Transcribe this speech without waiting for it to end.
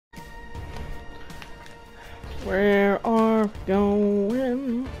are we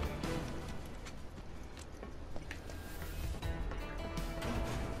going?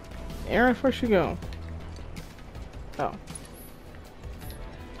 Aaron, first you go. Oh.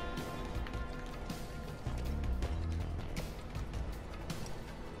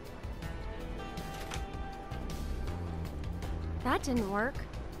 That didn't work.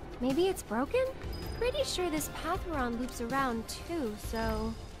 Maybe it's broken? Pretty sure this path we're on loops around too,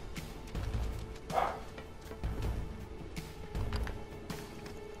 so...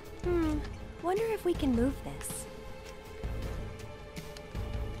 Wonder if we can move this.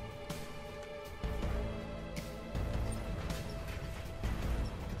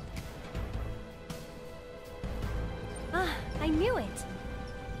 Ah, I knew it!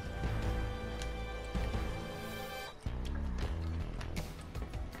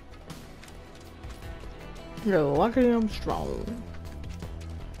 You're lucky I'm strong.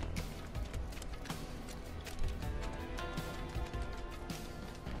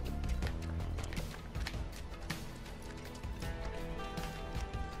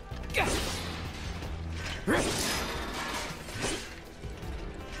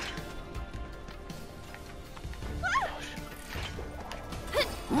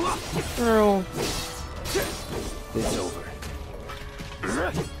 Girl. It's over.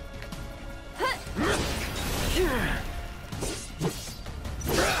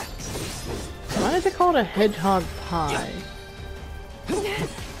 Why is it called a hedgehog pie? Get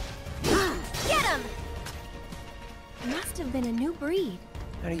him! Must have been a new breed.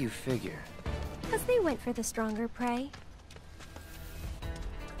 How do you figure? Because they went for the stronger prey.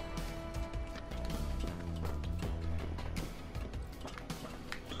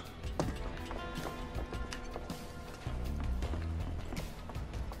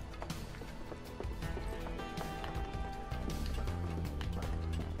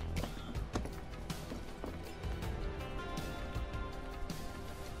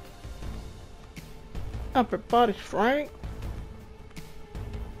 Upper body strength.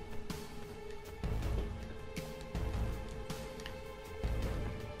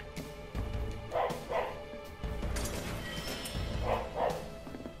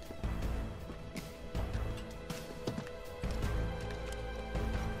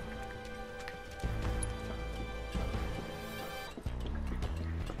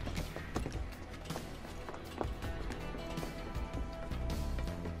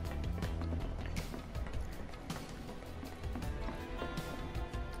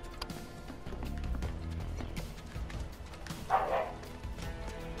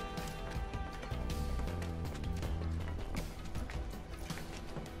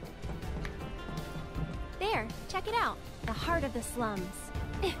 There, check it out. The heart of the slums.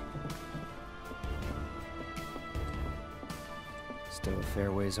 Still a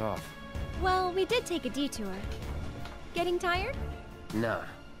fair ways off. Well, we did take a detour. Getting tired? Nah.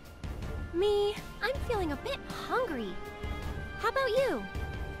 Me, I'm feeling a bit hungry. How about you?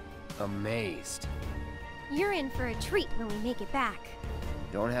 Amazed. You're in for a treat when we make it back.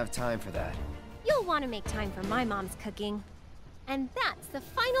 Don't have time for that. You'll want to make time for my mom's cooking. And that's the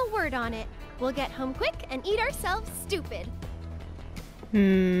final word on it. We'll get home quick and eat ourselves stupid.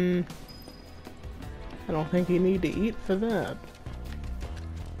 I don't think you need to eat for that.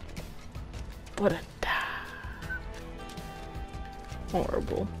 What a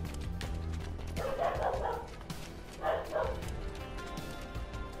horrible.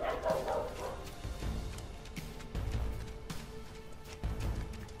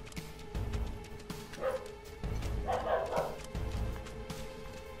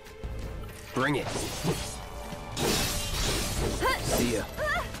 Bring it. See ya.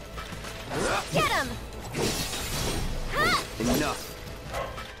 Get him! Enough.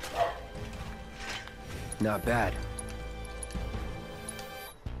 Not bad.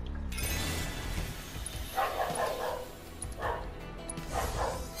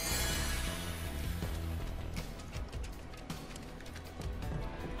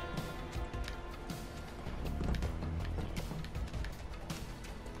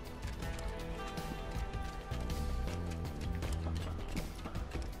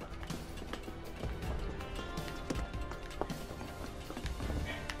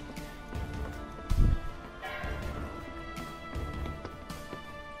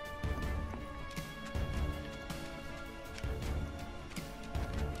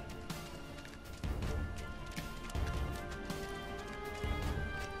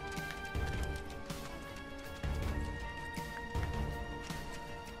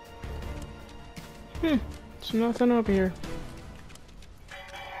 There's nothing up here.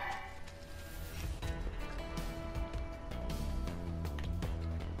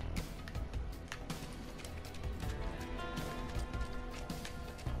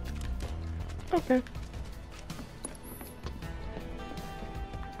 Okay.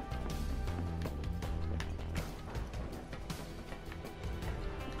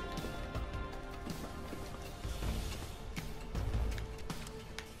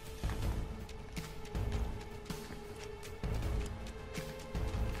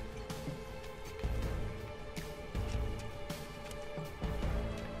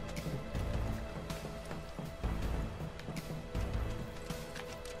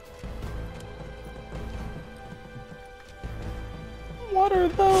 What are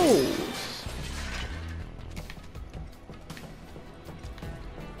those?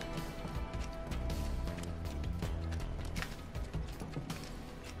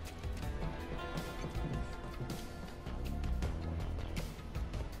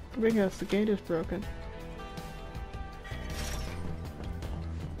 I guess the gate is broken.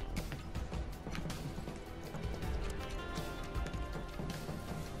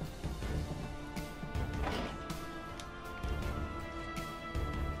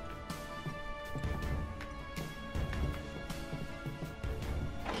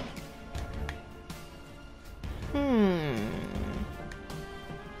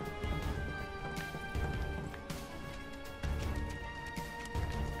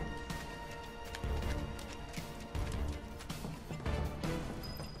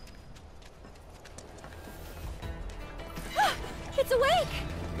 It's awake!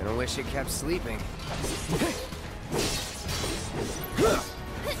 Gonna wish it kept sleeping.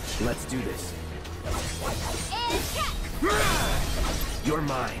 Let's do this. And catch! You're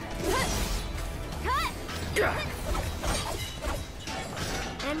mine. Cut!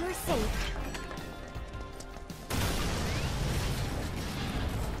 And we're safe.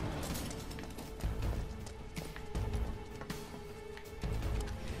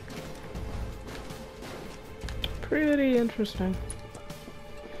 Pretty interesting.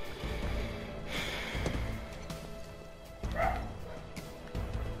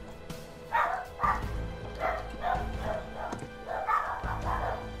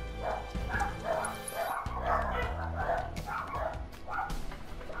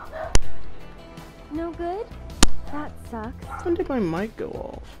 No good? That sucks. When did my mic go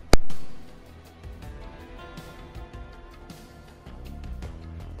off?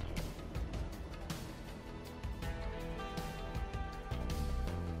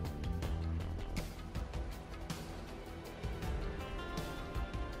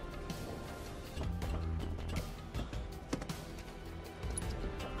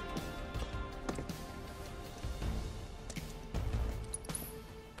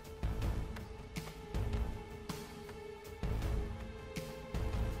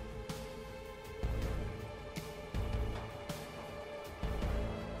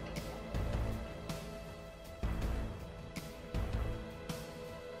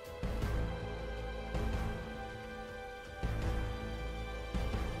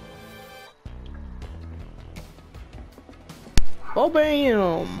 Oh,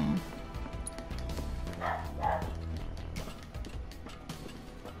 bam!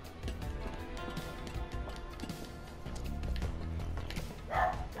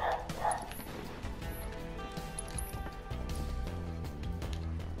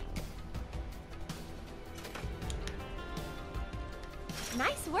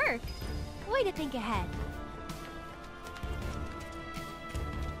 Nice work. Way to think ahead.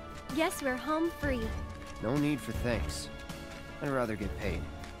 Guess we're home free. No need for thanks. I'd rather get paid.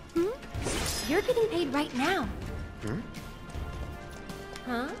 You're getting paid right now.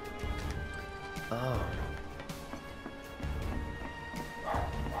 Huh? Oh.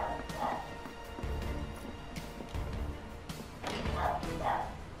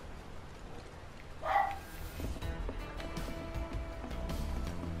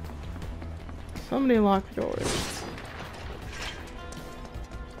 Somebody lock the doors.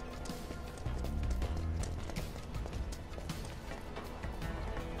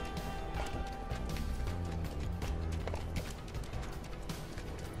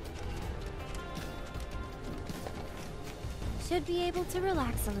 Should be able to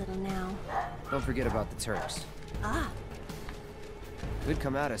relax a little now. Don't forget about the Turks. Ah, Could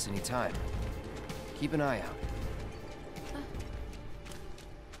come at us any time. Keep an eye out.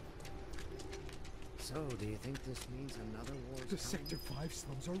 So, do you think this means another war? The Sector 5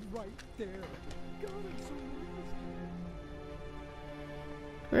 slums are right there. God, I'm so nervous.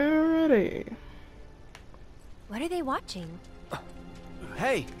 We're ready. what are they watching?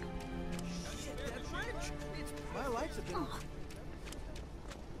 Hey! My lights have been...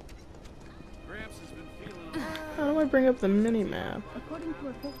 Gramps has been feeling How do I bring up the mini-map?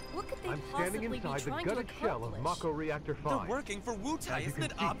 What could they I'm standing possibly be inside the trying to gutted shell of accomplish? Mako Reactor 5. They're working for Wu-Tai, As you isn't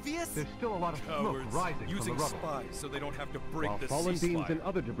can it see, obvious? There's still a lot of smoke Cowards, rising from the using rubble. spies so they don't have to break While the fallen beams ceasefire. and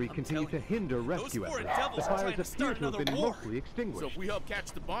other debris continue to telling hinder you, rescue those foreign efforts, devils the are fires trying to appear start to have another been war. mostly extinguished. So if we help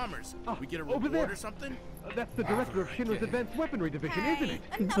catch the bombers, we get a over reward there. or something? That's the director of Shinra's Advanced Weaponry Division, isn't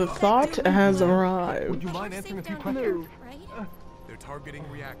it? The thought has arrived. Would you mind answering a few questions? Right? They're targeting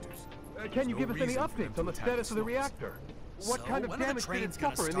reactors. Can you no give us any reason for them updates to on the attack status of the us. reactor? What So, kind of when are the damage did it trains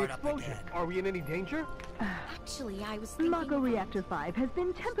gonna suffer in the start up explosion? again? Are we in any danger? Actually, I was thinking... Mako Reactor 5 has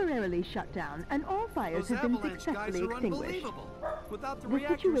been temporarily shut down, and all fires have been successfully extinguished. Without The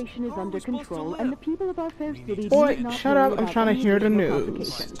situation is under control, and the people of our fair city Boy, do not shut worry up, I'm about trying to any hear the additional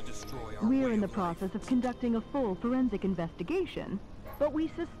news. complications. We're in the process of conducting a full forensic investigation, but we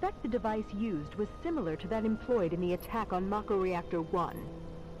suspect the device used was similar to that employed in the attack on Mako Reactor 1.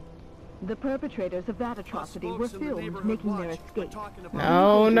 The perpetrators of that atrocity were filmed making their escape.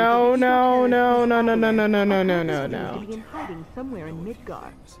 No, no, no, no, no, no, no, no, no, no, no, no, no. In hiding somewhere in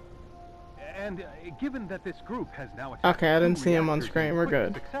Midgar. And given that this group has now attacked Okay, I didn't two see him on reactors screen. in We're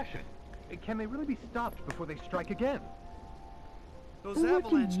quick good. succession, can they really be stopped before they strike again? Those What do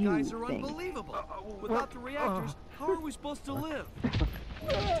avalanche you guys are think? unbelievable. Without the reactors, how are we supposed to live?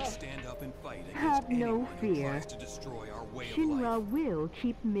 Stand up and fight against Have no anyone who fear. tries to destroy our way of Shinra life. will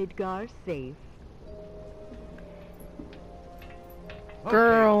keep Midgar safe.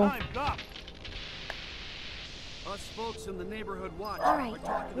 Girl. Okay, time's up. Us folks in the neighborhood watch All right, are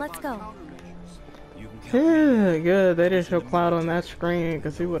talking let's about go. countermeasures. You can count me in. Yeah, good. They didn't show Cloud on that screen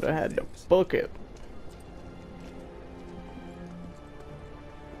because he would have had to book it.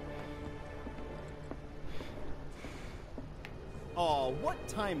 Oh, what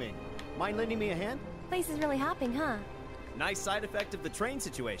timing. Mind lending me a hand? Place is really hopping, huh? Nice side effect of the train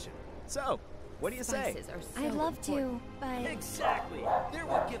situation. So, what do you say? Spices are so I'd love to, but Exactly. They're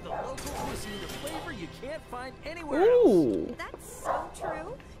what give the local cuisine a flavor you can't find anywhere else. Ooh. That's so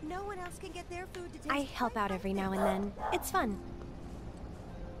true. No one else can get their food to taste. I help out every now and then. It's fun.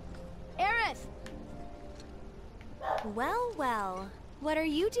 Aerith! Well, well. What are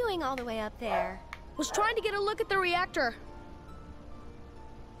you doing all the way up there? Was trying to get a look at the reactor.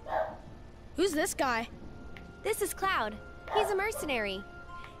 Who's this guy? This is Cloud. He's a mercenary.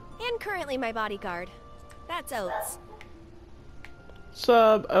 And currently my bodyguard. That's Oates.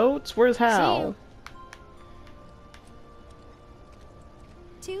 Sub Oates, where's Hal?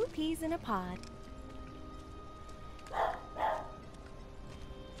 Two peas in a pod.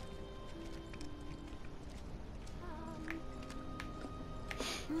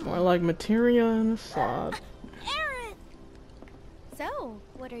 More like materia in a slot. Aerith! So,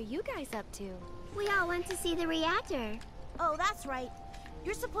 what are you guys up to? We all went to see the reactor. Oh, that's right.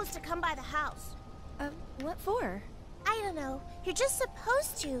 You're supposed to come by the house. What for? I don't know. You're just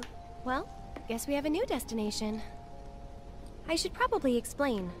supposed to. Well, guess we have a new destination. I should probably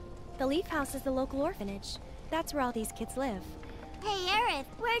explain. The Leaf House is the local orphanage. That's where all these kids live. Hey, Aerith,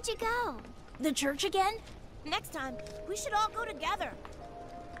 where'd you go? The church again? Next time, we should all go together.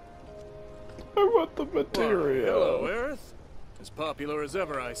 I want the materia. Hello, Aerith. As popular as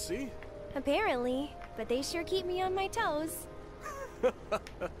ever, I see. Apparently, but they sure keep me on my toes.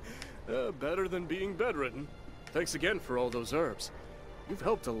 Better than being bedridden. Thanks again for all those herbs. You've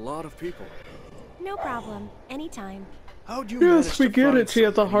helped a lot of people. No problem. Anytime. How'd you Yes, manage we to get find it. She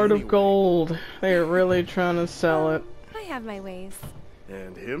has a something heart of anyway? gold. They are really trying to sell it. I have my ways.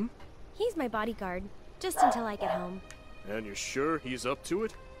 And him? He's my bodyguard, just until I get home. And you're sure he's up to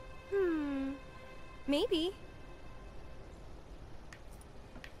it? Maybe.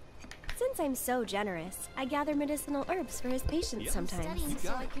 Since I'm so generous, I gather medicinal herbs for his patients sometimes. Studying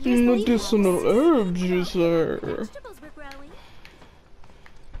so I can use the Medicinal herbs, you say. vegetables we're growing.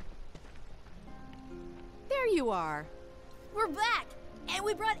 There you are. We're back, and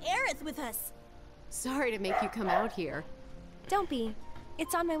we brought Aerith with us. Sorry to make you come out here. Don't be.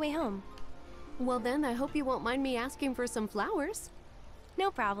 It's on my way home. Well then, I hope you won't mind me asking for some flowers. No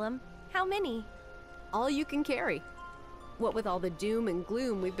problem. How many? All you can carry. What with all the doom and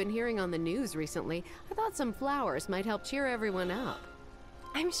gloom we've been hearing on the news recently, I thought some flowers might help cheer everyone up.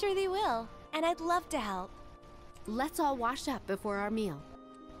 I'm sure they will, and I'd love to help. Let's all wash up before our meal.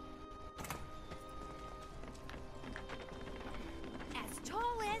 As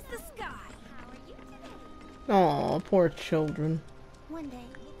tall as the sky. How are you today? Aw, poor children. One day,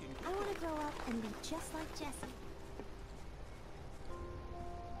 I want to grow up and be just like Jessie.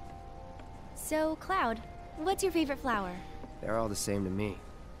 So, Cloud, what's your favorite flower? They're all the same to me.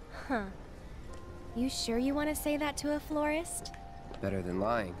 Huh. You sure you want to say that to a florist? Better than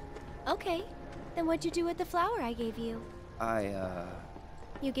lying. Okay. Then what'd you do with the flower I gave you?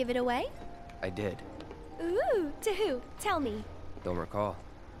 You give it away? I did. Ooh, to who? Tell me. Don't recall.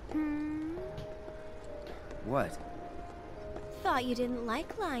 What? Thought you didn't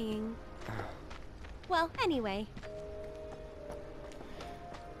like lying. Well, anyway.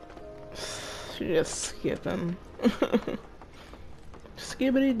 Just skip him.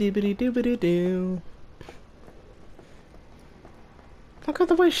 Skibbity dibbity doobity doo. Look at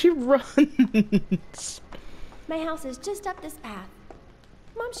the way she runs. My house is just up this path.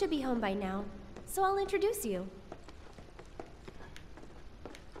 Mom should be home by now, so I'll introduce you.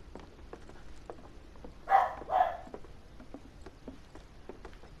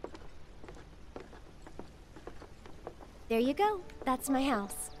 There you go. That's my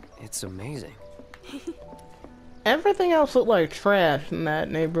house. It's amazing. Everything else looked like trash in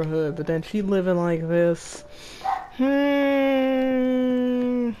that neighborhood, but then she living like this.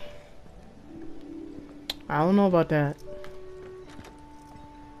 I don't know about that.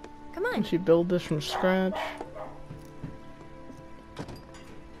 Come on. Can she build this from scratch?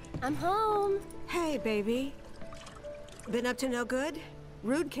 I'm home. Hey, baby. Been up to no good?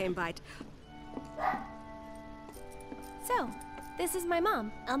 Rude came by. So, this is my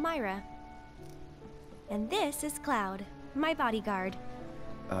mom, Elmira. And this is Cloud, my bodyguard.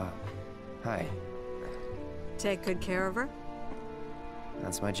 Hi. Take good care of her?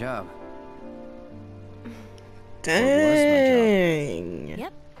 That's my job. Dang.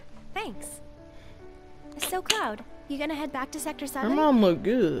 Yep. Thanks. So, Cloud, you gonna head back to Sector 7? Her mom looked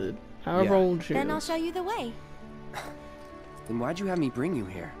good. However Yeah. old she Then I'll is. show you the way. Then why'd you have me bring you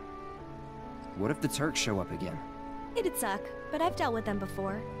here? What if the Turks show up again? It'd suck, but I've dealt with them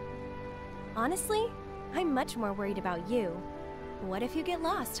before. Honestly, I'm much more worried about you. What if you get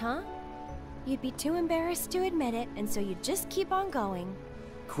lost, huh? You'd be too embarrassed to admit it, and so you'd just keep on going.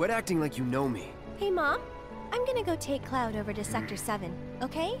 Quit acting like you know me. Hey, Mom, I'm gonna go take Cloud over to Sector 7,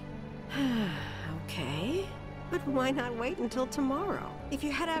 okay? Okay. But why not wait until tomorrow? If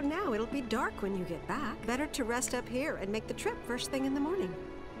you head out now, it'll be dark when you get back. Better to rest up here and make the trip first thing in the morning,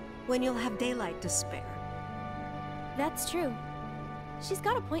 when you'll have daylight to spare. That's true. She's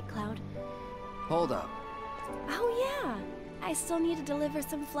got a point, Cloud. Hold up. Oh yeah, I still need to deliver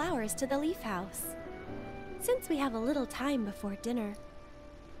some flowers to the Leaf House. Since we have a little time before dinner,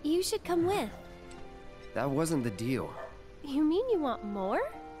 you should come with. That wasn't the deal. You mean you want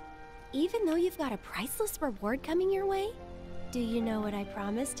more? Even though you've got a priceless reward coming your way? Do you know what I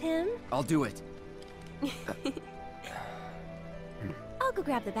promised him? I'll do it. I'll go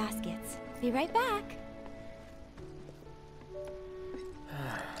grab the baskets. Be right back.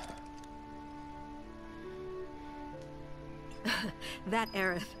 That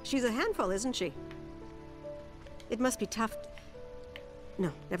Aerith, she's a handful, isn't she? It must be tough.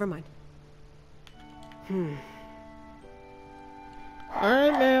 No, never mind.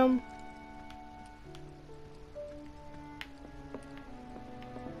 Alright, ma'am.